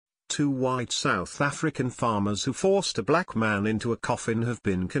two white South African farmers who forced a black man into a coffin have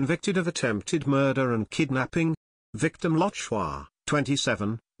been convicted of attempted murder and kidnapping. Victim Lochwa,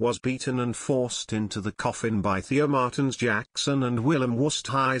 27, was beaten and forced into the coffin by Theo Martins Jackson and Willem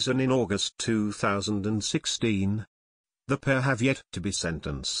Woesthuizen in August 2016. The pair have yet to be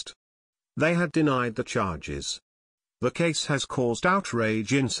sentenced. They had denied the charges. The case has caused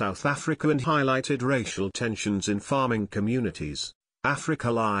outrage in South Africa and highlighted racial tensions in farming communities. Africa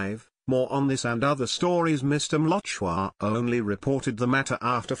Live, more on this and other stories. Mr. Mlotshwa only reported the matter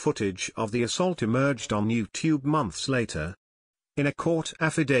after footage of the assault emerged on YouTube months later. In a court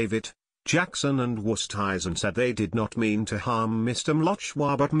affidavit, Jackson and Woesthuizen said they did not mean to harm Mr.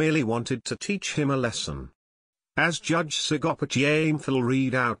 Mlotshwa but merely wanted to teach him a lesson. As Judge Sigopha Jamphil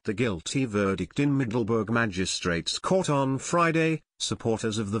read out the guilty verdict in Middelburg Magistrates Court on Friday,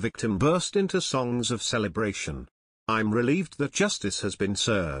 supporters of the victim burst into songs of celebration. "I'm relieved that justice has been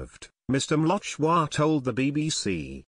served," Mr. Mlotshwa told the BBC.